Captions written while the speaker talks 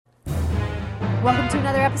Welcome to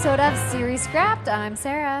another episode of Series Scrapped. I'm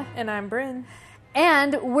Sarah. And I'm Bryn.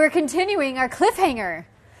 And we're continuing our cliffhanger.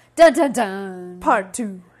 Dun dun dun. Part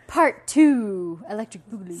 2. Part 2. Electric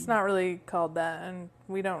Boogaloo. It's not really called that, and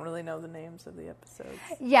we don't really know the names of the episodes.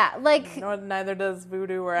 Yeah, like... Neither does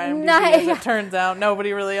Voodoo or IMDb, as it turns out.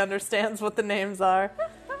 Nobody really understands what the names are.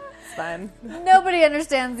 It's fine. Nobody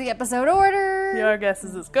understands the episode order. Your guess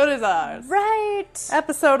is as good as ours. Right.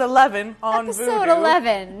 Episode 11 on Episode Voodoo.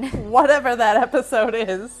 11. Whatever that episode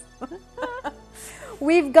is.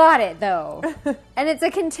 We've got it, though. And it's a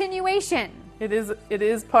continuation. It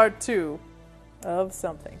is part 2 of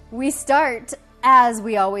something. We start, as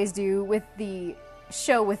we always do, with the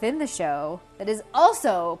show within the show that is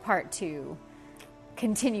also part 2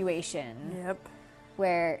 continuation. Yep.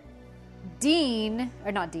 Where at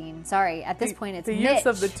this point it's the Mitch. use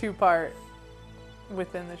of the 2-part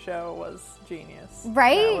within the show was genius.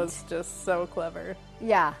 Right? That was just so clever.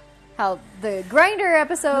 Yeah. How the Grinder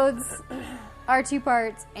episodes are 2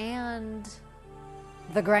 parts and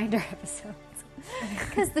the Grinder episodes.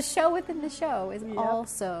 Because the show within the show is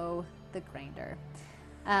also the Grinder.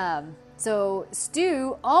 So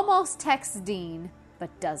Stu almost texts Dean,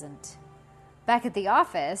 but doesn't. Back at the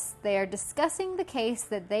office, they are discussing the case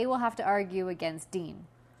that they will have to argue against Dean.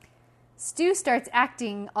 Stu starts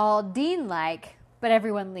acting all Dean-like, but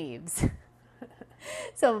everyone leaves.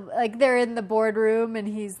 So, like, they're in the boardroom, and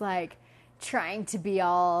he's, like, trying to be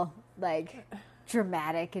all, like,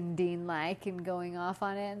 dramatic and Dean-like and going off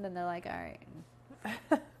on it, and then they're like, all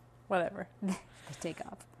right. Whatever. They take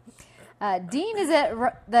off. Dean is at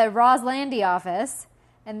the Roslandi office,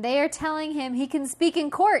 and they are telling him he can speak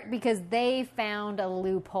in court because they found a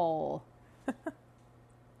loophole.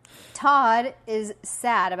 Todd is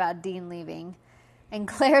sad about Dean leaving, and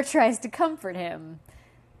Claire tries to comfort him.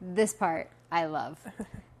 This part I love.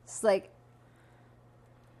 It's like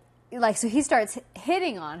so he starts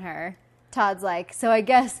hitting on her. Todd's like, so I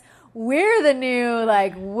guess we're the new,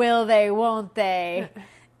 like, will they, won't they?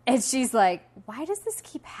 And she's like, why does this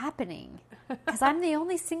keep happening? Because I'm the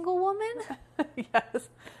only single woman? Yes.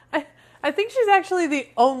 I think she's actually the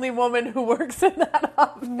only woman who works in that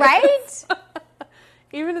office. Right?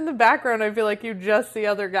 Even in the background, I feel like you just see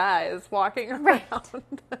other guys walking around.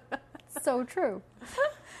 Right. So true.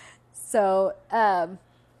 So,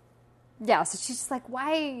 yeah, so she's just like,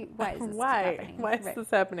 why is this happening? Why is this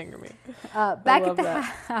happening to me? Back at the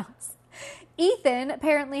house, Ethan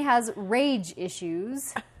apparently has rage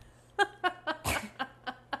issues.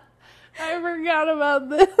 I forgot about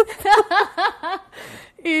this.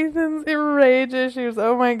 Ethan's rage issues.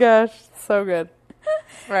 Oh my gosh. So good.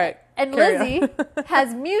 Right. And Lizzie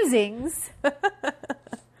has musings.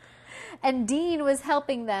 And Dean was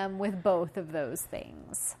helping them with both of those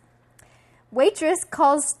things. Waitress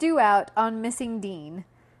calls Stu out on missing Dean.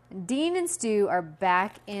 Dean and Stu are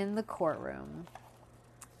back in the courtroom.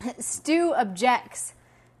 Stu objects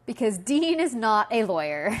because Dean is not a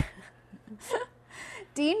lawyer.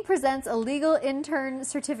 Dean presents a legal intern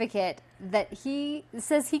certificate that he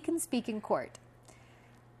says he can speak in court.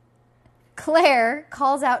 Claire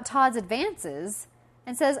calls out Todd's advances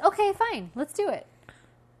and says, okay, fine, let's do it.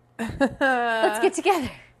 Let's get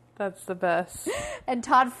together. That's the best. And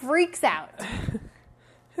Todd freaks out.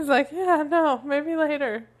 He's like, yeah, no, maybe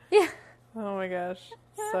later. Yeah. Oh my gosh.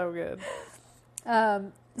 So good.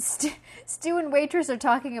 Stu and Waitress are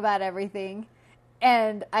talking about everything.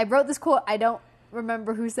 And I wrote this quote. I don't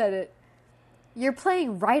remember who said it. You're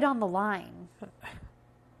playing right on the line.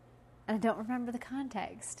 And I don't remember the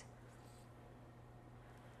context.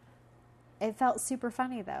 It felt super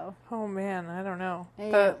funny, though. Oh, man. I don't know.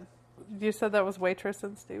 Yeah. You said that was Waitress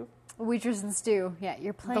and Stu? Waitress and Stu. Yeah,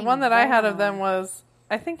 you're playing. The one that I had of them on. was,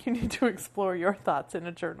 I think you need to explore your thoughts in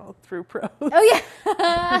a journal through prose. Oh,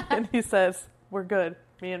 yeah. And he says, we're good.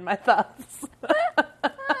 Me and my thoughts.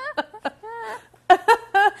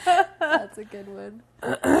 That's a good one.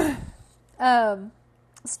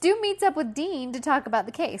 Stu meets up with Dean to talk about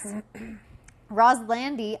the case. Roz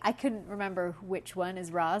Landy, I couldn't remember which one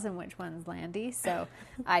is Roz and which one's Landy, so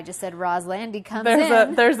I just said Roz Landy comes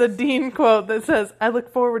in. There's a Dean quote that says, I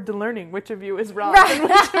look forward to learning which of you is Roz and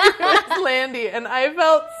which of you is Landy. And I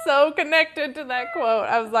felt so connected to that quote.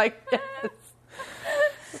 I was like, yes.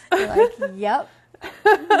 You're like, yep.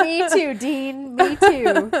 Me too, Dean. Me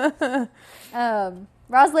too.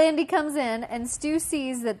 Roz Landy comes in, and Stu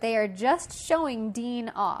sees that they are just showing Dean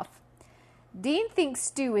off. Dean thinks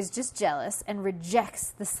Stu is just jealous and rejects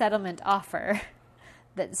the settlement offer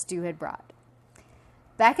that Stu had brought.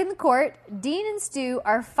 Back in the court, Dean and Stu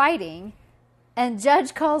are fighting, and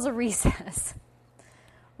Judge calls a recess.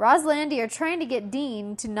 Roz Landy are trying to get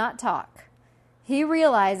Dean to not talk. He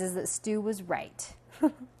realizes that Stu was right.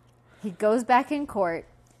 He goes back in court.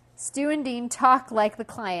 Stu and Dean talk like the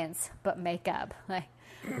clients, but make up. Like,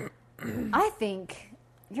 I think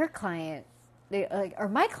your client, or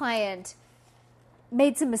my client,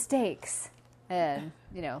 made some mistakes. And,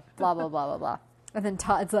 blah, blah, blah, blah, blah. And then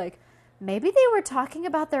Todd's like, maybe they were talking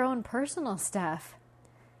about their own personal stuff.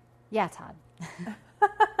 Yeah, Todd.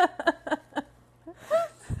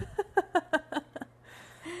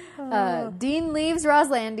 Dean leaves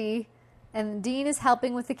Roslandi, and Dean is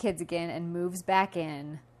helping with the kids again and moves back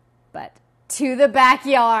in, but to the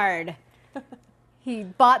backyard. He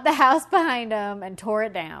bought the house behind him and tore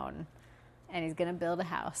it down, and he's going to build a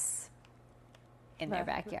house in their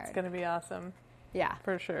backyard. It's going to be awesome. Yeah.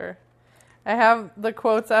 For sure. I have the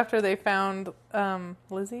quotes after they found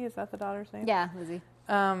Lizzie. Is that the daughter's name? Yeah, Lizzie.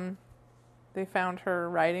 They found her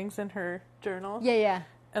writings in her journal. Yeah.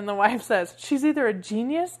 And the wife says, she's either a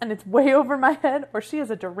genius and it's way over my head, or she is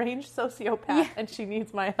a deranged sociopath and she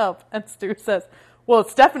needs my help. And Stu says, well,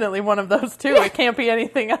 it's definitely one of those two. It can't be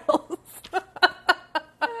anything else.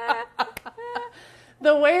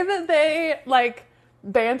 The way that they,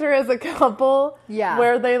 banter as a couple,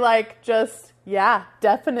 where they,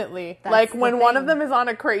 definitely. That's when one of them is on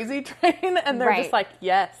a crazy train and they're just like,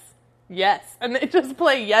 yes. And they just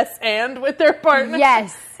play yes and with their partner.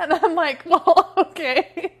 Yes. And I'm like, well,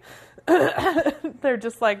 okay. They're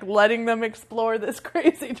just letting them explore this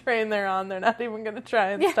crazy train they're on. They're not even going to try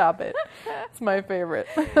and stop it. It's my favorite.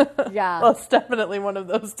 Yeah. Well, it's definitely one of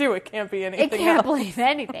those two. It can't be anything else. It can't believe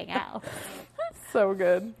anything else. So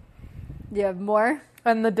good. You have more?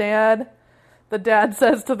 And the dad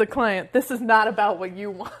says to the client, this is not about what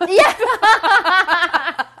you want. Yeah.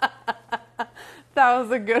 That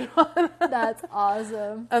was a good one. That's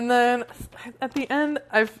awesome. And then at the end,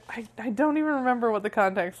 I don't even remember what the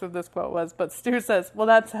context of this quote was, but Stu says, well,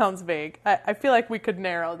 that sounds vague. I feel like we could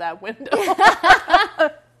narrow that window.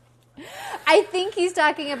 I think he's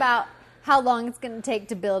talking about how long it's going to take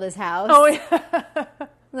to build his house. Oh,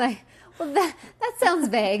 yeah. Well, that sounds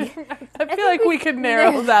vague. I feel like we could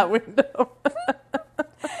narrow that window.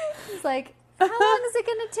 It's like, how long is it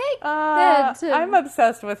going to take? I'm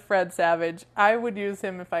obsessed with Fred Savage. I would use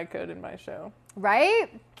him if I could in my show. Right?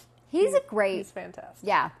 He's fantastic.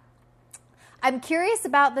 Yeah. I'm curious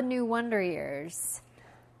about the new Wonder Years.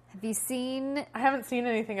 Have you seen? I haven't seen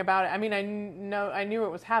anything about it. I mean, I knew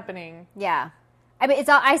it was happening. Yeah. I mean,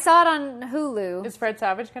 I saw it on Hulu. Is Fred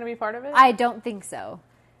Savage going to be part of it? I don't think so.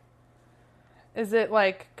 Is it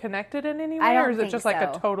connected in any way, I don't or is it think just so.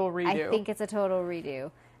 a total redo? I think it's a total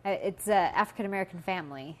redo. It's an African-American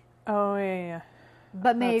family. Oh, yeah.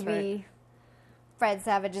 But maybe right. Fred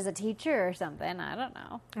Savage is a teacher or something. I don't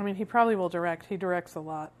know. I mean, he probably will direct. He directs a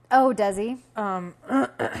lot. Oh, does he?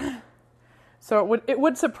 So it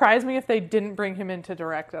would surprise me if they didn't bring him in to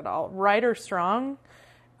direct at all. Ryder Strong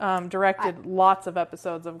directed lots of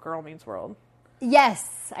episodes of Girl Meets World.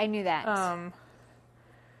 Yes, I knew that.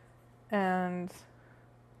 And...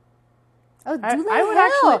 Oh, Dule I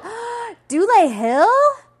Hill. Dule Hill?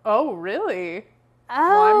 Oh, really? Oh.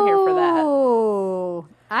 Well, I'm here for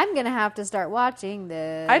that. I'm going to have to start watching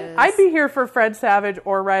this. I'd be here for Fred Savage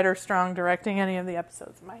or Ryder Strong directing any of the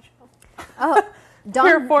episodes of my show. Oh,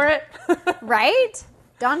 here for it. Right?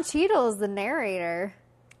 Don Cheadle is the narrator.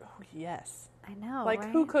 Oh, yes. I know, right? right?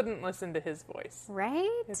 Who couldn't listen to his voice?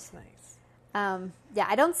 Right? It's nice. Yeah,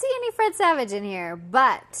 I don't see any Fred Savage in here,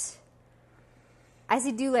 but... I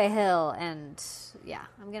see Dule Hill, and yeah,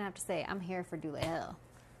 I'm going to have to say I'm here for Dule Hill.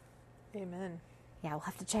 Amen. Yeah, we'll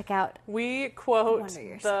have to check out. We quote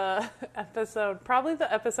the episode, probably the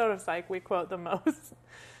episode of Psych we quote the most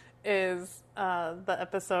is the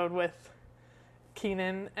episode with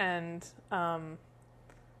Kenan and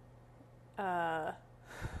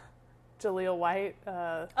Jaleel White.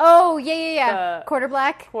 Quarter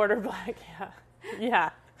Black? Quarter Black, yeah.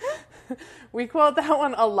 Yeah. We quote that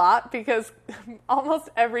one a lot because almost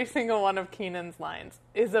every single one of Kenan's lines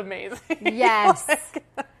is amazing. Yes.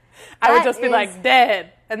 I would just be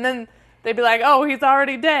dead. And then they'd be like, oh, he's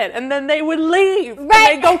already dead. And then they would leave.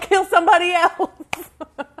 Right. And they'd go kill somebody else.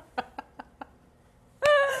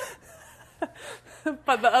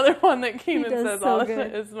 But the other one that Kenan says all the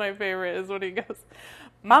time is my favorite, is when he goes,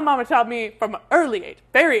 my mama taught me from an early age,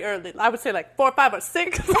 very early, I would say 4, 5, or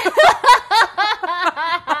 6.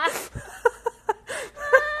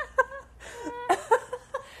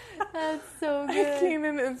 That's so good.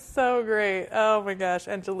 Kenan is so great. Oh my gosh.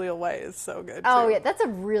 And Jaleel White is so good too. Oh yeah, that's a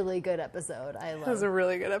really good episode. I love it. It was a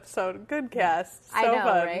really good episode. Good cast. So I know,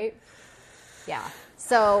 fun. right? Yeah.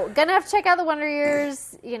 So, gonna have to check out the Wonder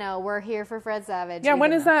Years. You know, we're here for Fred Savage. Yeah,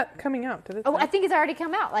 when is that coming out? Did it Oh, say? I think it's already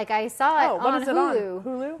come out. Like, I saw it what on is it on? Hulu.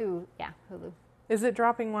 Hulu? Yeah, Hulu. Is it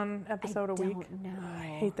dropping one episode a week? Don't know. I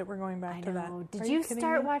hate that we're going back to that. Did Are you kidding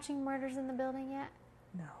start me? watching Murders in the Building yet?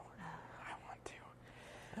 No. I want to.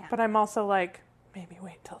 Yeah. But I'm also like, maybe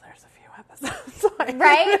wait till there's a few episodes.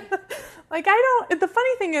 Right? Like, I don't... The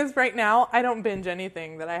funny thing is, right now, I don't binge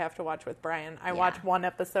anything that I have to watch with Brian. I watch one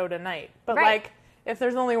episode a night. But, Right. like, if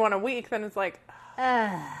there's only one a week, then it's like...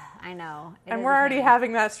 I know. It and is we're a already pain.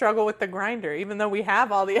 having that struggle with the grinder, even though we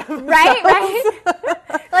have all the episodes. Right?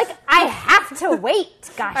 Like, I have to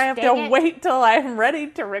wait. Gosh, I have dang to it. wait till I'm ready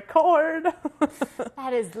to record.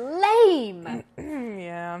 That is lame.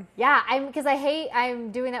 Yeah. Yeah, I'm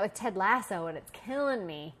doing that with Ted Lasso, and it's killing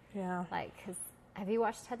me. Yeah. Like, have you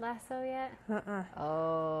watched Ted Lasso yet?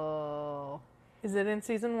 Oh. Is it in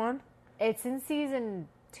season 1? It's in season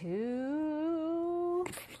 2.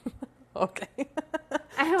 Okay.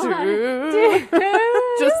 I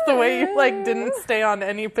Just the way you like didn't stay on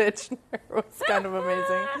any pitch there was kind of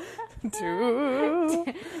amazing. I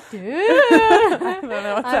don't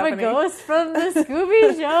know what's I'm happening. a ghost from the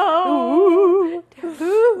Scooby Show.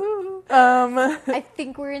 I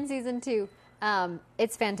think we're in season 2.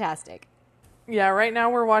 It's fantastic. Yeah, right now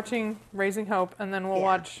we're watching Raising Hope, and then we'll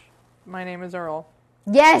watch My Name is Earl.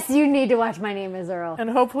 Yes, you need to watch My Name is Earl. And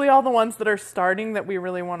hopefully all the ones that are starting that we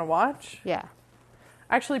really want to watch. Yeah.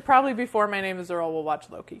 Actually, probably before My Name is Earl, we'll watch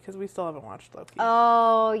Loki, because we still haven't watched Loki.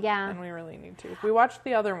 Oh, yeah. And we really need to. We watched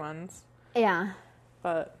the other ones, Yeah.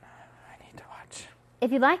 but I need to watch.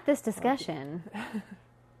 If you like this discussion,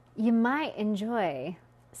 you might enjoy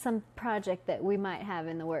some project that we might have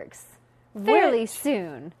in the works fairly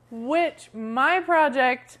soon. Which, my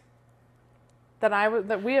project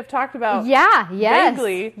that we have talked about Yeah, yes.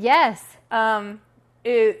 vaguely, Yes.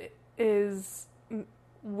 it is,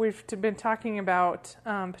 we've been talking about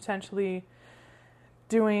potentially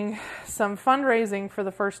doing some fundraising for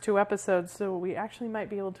the first 2 episodes, so we actually might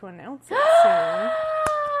be able to announce it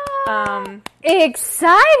soon.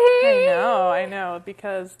 Exciting! I know,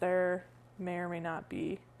 because there may or may not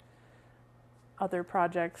be other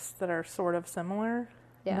projects that are sort of similar.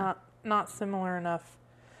 Yeah. Not similar enough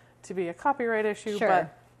to be a copyright issue, Sure.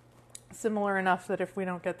 but similar enough that if we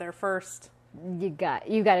don't get there first, You got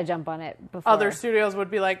to jump on it before. other studios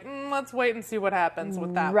would be like, let's wait and see what happens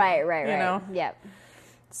with that. Right. You know? Yep.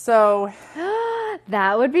 So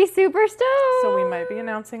That would be super stoked. we might be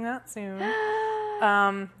announcing that soon.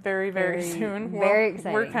 Very, very soon. Very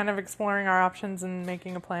exciting. We're kind of exploring our options and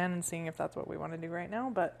making a plan and seeing if that's what we want to do right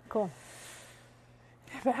now. But Cool.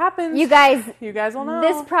 if it happens, You guys will know.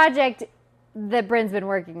 This project that Bryn's been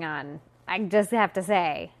working on, I just have to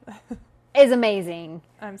say, is amazing.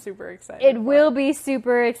 I'm super excited. It will be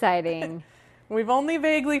super exciting. We've only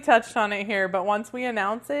vaguely touched on it here, but once we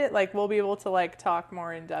announce it, like, we'll be able to like talk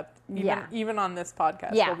more in depth. Even on this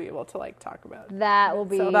podcast, Yeah. we'll be able to like talk about it. That will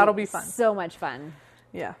be So that'll be fun. So much fun.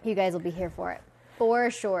 Yeah. You guys will be here for it. For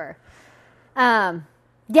sure.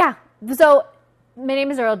 Yeah. So My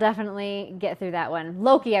Name is Earl, definitely get through that one.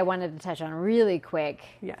 Loki, I wanted to touch on really quick.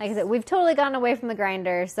 Yes. Like I said, we've totally gone away from the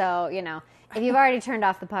grinder, so, if you've already turned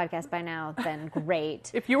off the podcast by now, then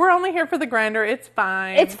great. If you were only here for the grinder, it's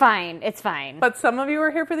fine. It's fine. It's fine. But some of you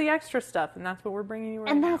are here for the extra stuff, and that's what we're bringing you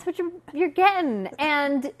right and now. that's what you're getting.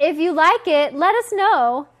 And if you like it, let us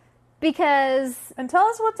know, because And tell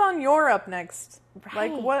us what's on your up next.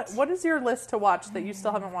 Right. Like, what is your list to watch that you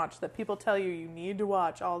still haven't watched that people tell you need to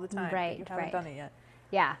watch all the time, but Right, you haven't right. done it yet?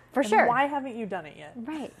 yeah, for And sure. why haven't you done it yet?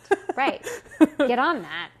 Right. Get on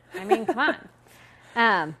that. I mean, come on.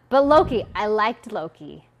 But Loki, I liked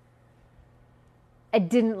Loki. I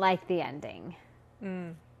didn't like the ending.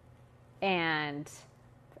 And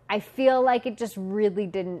I feel like it just really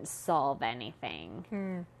didn't solve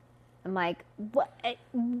anything. I'm like,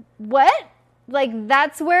 what? Like,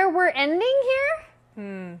 that's where we're ending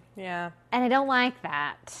here? Yeah. And I don't like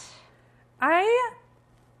that. I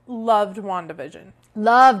loved WandaVision.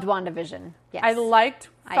 Loved WandaVision. Yes. I liked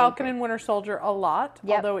I Falcon agree. and Winter Soldier a lot,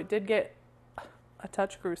 Yep. although it did get a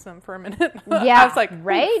touch gruesome for a minute. Yeah. I was like,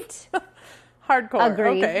 right? hardcore.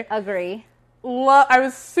 Agree. Okay. Agree. I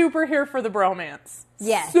was super here for the bromance.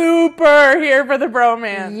 Yes. Super here for the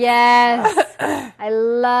bromance. Yes. I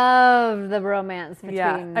love the romance between.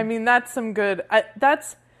 Yeah. I mean, that's some good.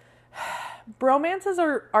 Bromances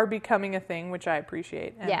are becoming a thing, which I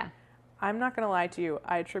appreciate. And Yeah. I'm not going to lie to you.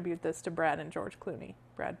 I attribute this to Brad and George Clooney.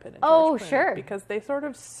 Brad Pitt and Oh, George Clooney. sure. Because they sort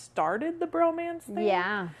of started the bromance thing.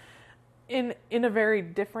 Yeah. in a very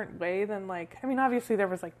different way than like, I mean, obviously there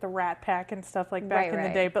was like the Rat Pack and stuff like back in the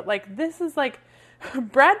day, but like this is like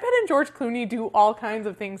Brad Pitt and George Clooney do all kinds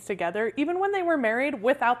of things together, even when they were married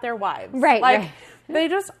without their wives. Right, like right. they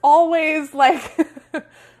just always like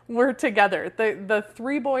were together. The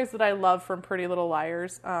three boys that I love from Pretty Little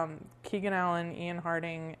Liars, Keegan Allen, Ian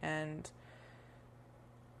Harding, and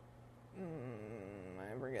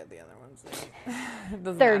I forget the other one's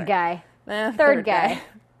name. Third guy. Third guy.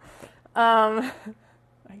 I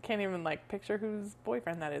can't even like picture whose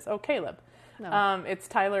boyfriend that is. Oh, Caleb. No. It's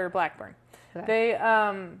Tyler Blackburn. Okay.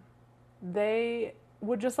 They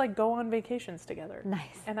would just like go on vacations together.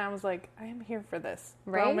 Nice. And I was like, I am here for this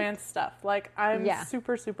Right? romance stuff. Like I'm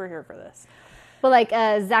super here for this. But like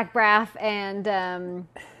Zach Braff and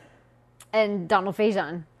Donald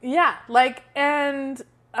Faison. Yeah, like and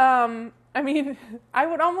I mean, I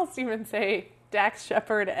would almost even say Dax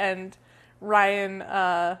Shepard and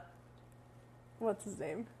Ryan. What's his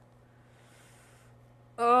name?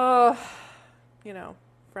 You know,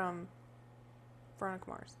 from Veronica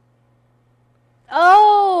Mars.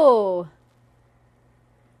 Oh,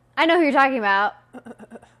 I know who you're talking about.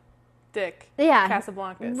 Dick. Yeah.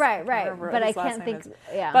 Casablancas. Right. But I can't think.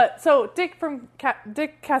 Yeah. But so Dick from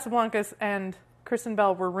Dick Casablancas and Kristen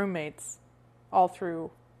Bell were roommates all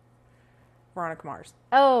through Veronica Mars.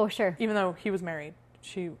 Oh, sure. Even though he was married,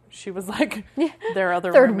 she was like their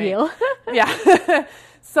other Third roommate. wheel. Yeah.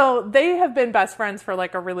 So they have been best friends for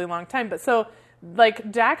like a really long time. But so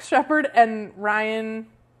like Dax Shepard and Ryan,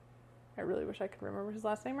 I really wish I could remember his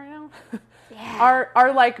last name right now. Yeah.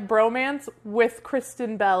 Are like bromance with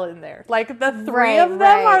Kristen Bell in there. Like the three Right, of them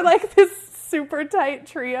right. are like this super tight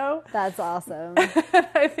trio. That's awesome.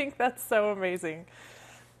 I think that's so amazing.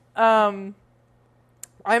 I'm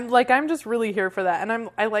just really here for that, and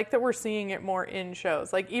I like that we're seeing it more in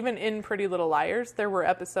shows. Like even in Pretty Little Liars, there were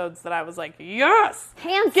episodes that I was like, yes,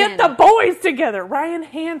 Hanson. get the boys together. Ryan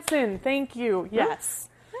Hansen, thank you. Yes,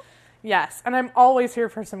 yes, and I'm always here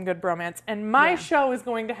for some good bromance. And my show is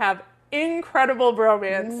going to have incredible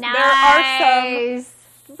bromance. Nice.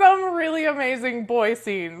 There are some really amazing boy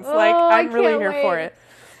scenes. Like I'm really here for it.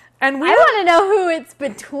 And I want to know who it's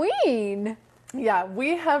between. Yeah,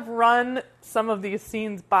 we have run some of these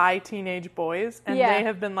scenes by teenage boys, and they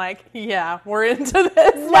have been like, yeah, we're into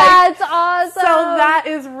this. That's awesome. So that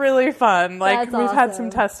is really fun. Like, That's we've had some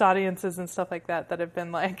awesome. test audiences and stuff like that have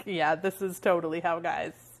been like, yeah, this is totally how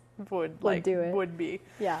guys would do it. would be.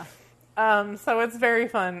 Yeah. So it's very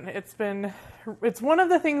fun. It's one of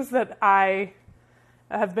the things that I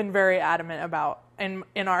have been very adamant about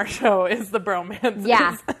in our show is the bromance.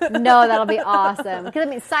 Yeah. No, that'll be awesome. Because, I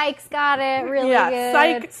mean, Psych's got it really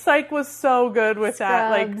good. Psych was so good with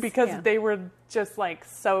that, like, Scrubs, because they were just, like,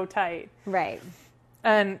 so tight. Right.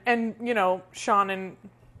 And you know, Sean and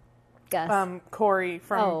Gus. Corey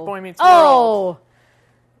from Boy Meets World. Oh.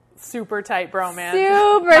 Super tight bromance.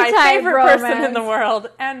 Super my tight favorite bromance. person in the world,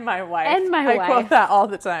 and my wife. I wife. quote that all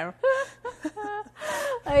the time.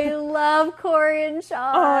 I love Corey and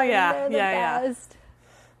Sean. Oh, yeah. They're the Yeah. best.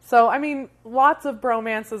 So, I mean, lots of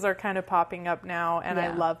bromances are kind of popping up now, and I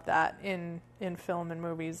Yeah. love that in film and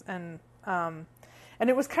movies. And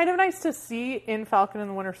it was kind of nice to see in Falcon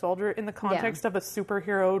and the Winter Soldier in the context of a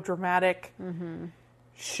superhero dramatic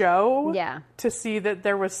show. Yeah. To see that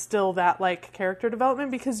there was still that, like, character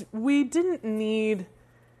development, because we didn't need...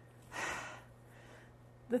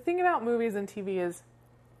 The thing about movies and TV is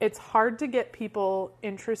it's hard to get people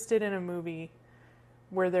interested in a movie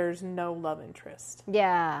where there's no love interest.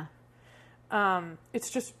 Yeah.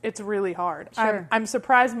 It's really hard. Sure. I'm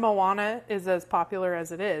surprised Moana is as popular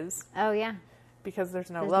as it is Oh, yeah. because there's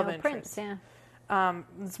no There's love no interest. Prince, yeah.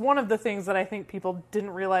 It's one of the things that I think people didn't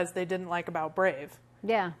realize they didn't like about Brave.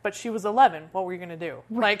 Yeah. But she was 11. What were you going to do?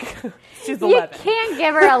 Like, she's You 11. can't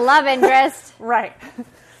give her a love interest. Right.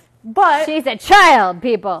 But, She's a child,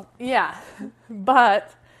 people. yeah.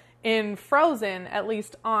 But in Frozen, at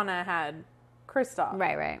least Anna had Kristoff.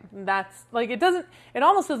 Right. That's like it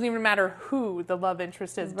almost doesn't even matter who the love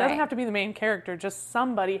interest is. It doesn't Right. have to be the main character, just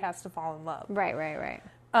somebody has to fall in love. Right.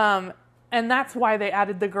 And that's why they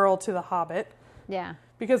added the girl to The Hobbit, Yeah.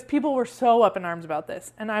 because people were so up in arms about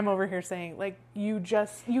this, and I'm over here saying like you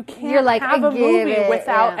can't You're like, have I a get movie it,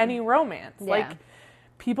 without yeah. any romance. Yeah. Like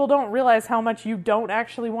people don't realize how much you don't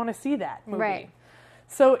actually want to see that movie. Right.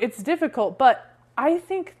 So it's difficult, but I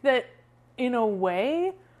think that in a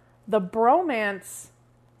way the bromance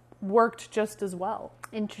worked just as well.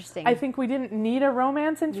 Interesting. I think we didn't need a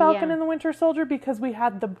romance in Falcon Yeah. and the Winter Soldier because we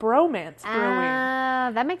had the bromance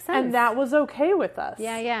brewing. That makes sense. And that was okay with us.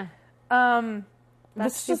 Yeah. That's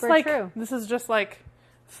That's just super like, true. This is just like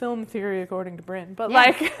film theory according to Bryn, but Yeah.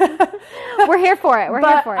 like We're here for it. We're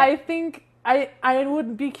but here for it. I think I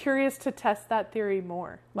would be curious to test that theory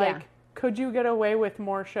more. Like, Yeah. could you get away with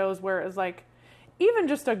more shows where it was like even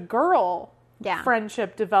just a girl Yeah.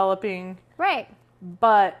 friendship developing, Right.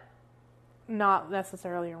 but not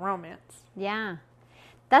necessarily a romance? Yeah.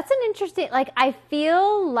 That's an interesting, like, I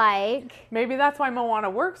feel like, Maybe that's why Moana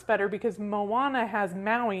works better, because Moana has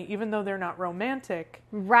Maui, even though they're not romantic.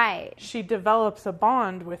 right. She develops a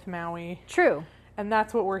bond with Maui, True. and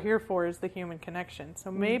that's what we're here for, is the human connection. So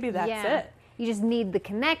maybe that's it. You just need the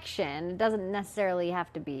connection. It doesn't necessarily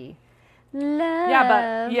have to be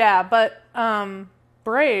love. But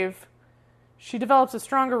Brave, she develops a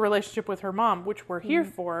stronger relationship with her mom, which we're here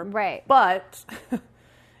for. Right. But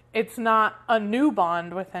it's not a new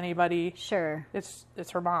bond with anybody. Sure. It's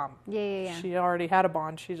her mom. Yeah. She already had a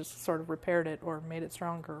bond. She just sort of repaired it or made it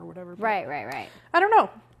stronger or whatever. But Right. I don't know.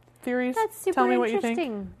 Theories? That's super Tell me what you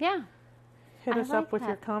interesting. think. Yeah. Hit I us like up with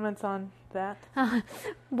your that. comments on that.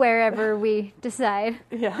 Wherever we decide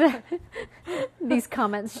Yeah. these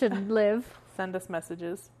comments should live. Send us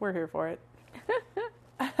messages. We're here for it.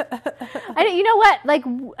 You know what? Like,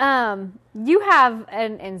 you have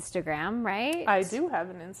an Instagram, right? I do have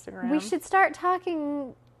an Instagram. We should start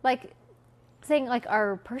talking, like, saying, like,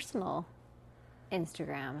 our personal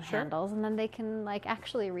Instagram Sure. handles, and then they can, like,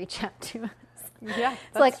 actually reach out to us. Yeah, that's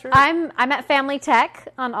So, like, true. I'm at Family Tech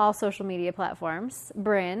on all social media platforms.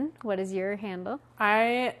 Bryn, what is your handle?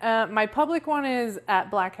 My public one is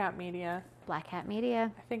at Black Hat Media. Black Hat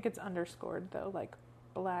Media. I think it's underscored though, like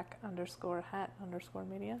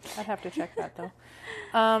black_hat_media. I'd have to check that though.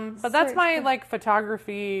 But that's Search my for- like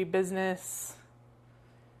photography business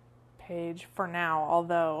page for now.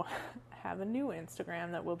 Although I have a new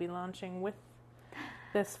Instagram that we'll be launching with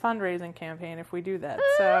this fundraising campaign if we do that.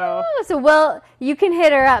 So Well, you can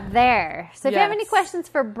hit her up there. So if you have any Yes. questions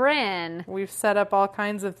for Bryn, we've set up all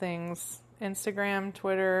kinds of things. Instagram,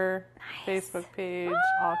 Twitter, Facebook page,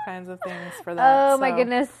 all kinds of things for that. oh my So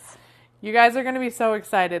goodness. You guys are going to be so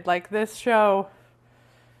excited. Like, this show,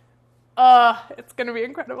 it's going to be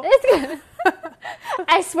incredible. It's good.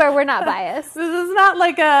 I swear we're not biased. This is not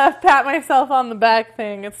like a pat myself on the back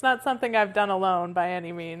thing. It's not something I've done alone by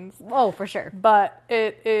any means. Oh, for sure. But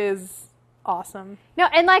it is awesome. No,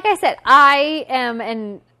 and like I said, I am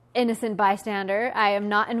an innocent bystander. I am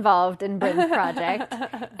not involved in Bryn's project,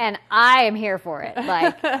 and I am here for it.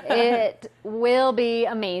 Like, it will be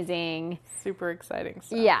amazing. Super exciting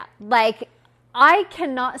stuff. Yeah, like, I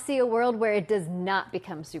cannot see a world where it does not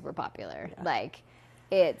become super popular. Yeah. Like,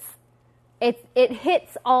 it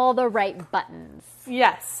hits all the right buttons.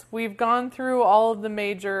 Yes, we've gone through all of the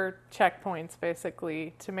major checkpoints,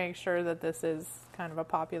 basically, to make sure that this is kind of a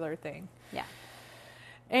popular thing. Yeah.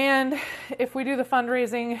 And if we do the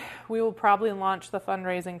fundraising, we will probably launch the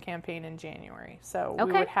fundraising campaign in January. So we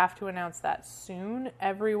Okay. would have to announce that soon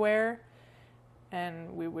everywhere.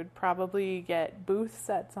 And we would probably get booths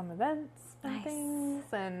at some events and Nice. things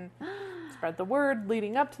and spread the word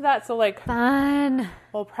leading up to that. So, like, Fun.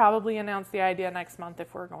 we'll probably announce the idea next month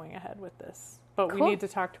if we're going ahead with this. But Cool. we need to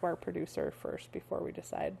talk to our producer first before we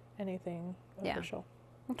decide anything Yeah. official.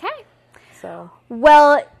 Okay. So,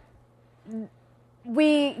 Well,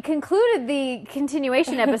 we concluded the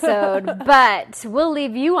continuation episode, but we'll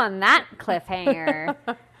leave you on that cliffhanger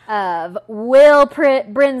of will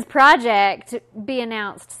Bryn's project be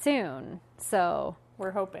announced soon? So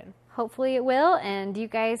we're hoping. hopefully it will, and you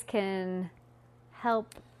guys can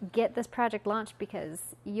help get this project launched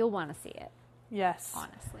because you'll want to see it, Yes.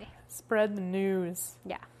 honestly. Spread the news.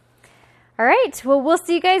 Yeah. All right. Well, we'll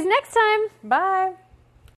see you guys next time. Bye.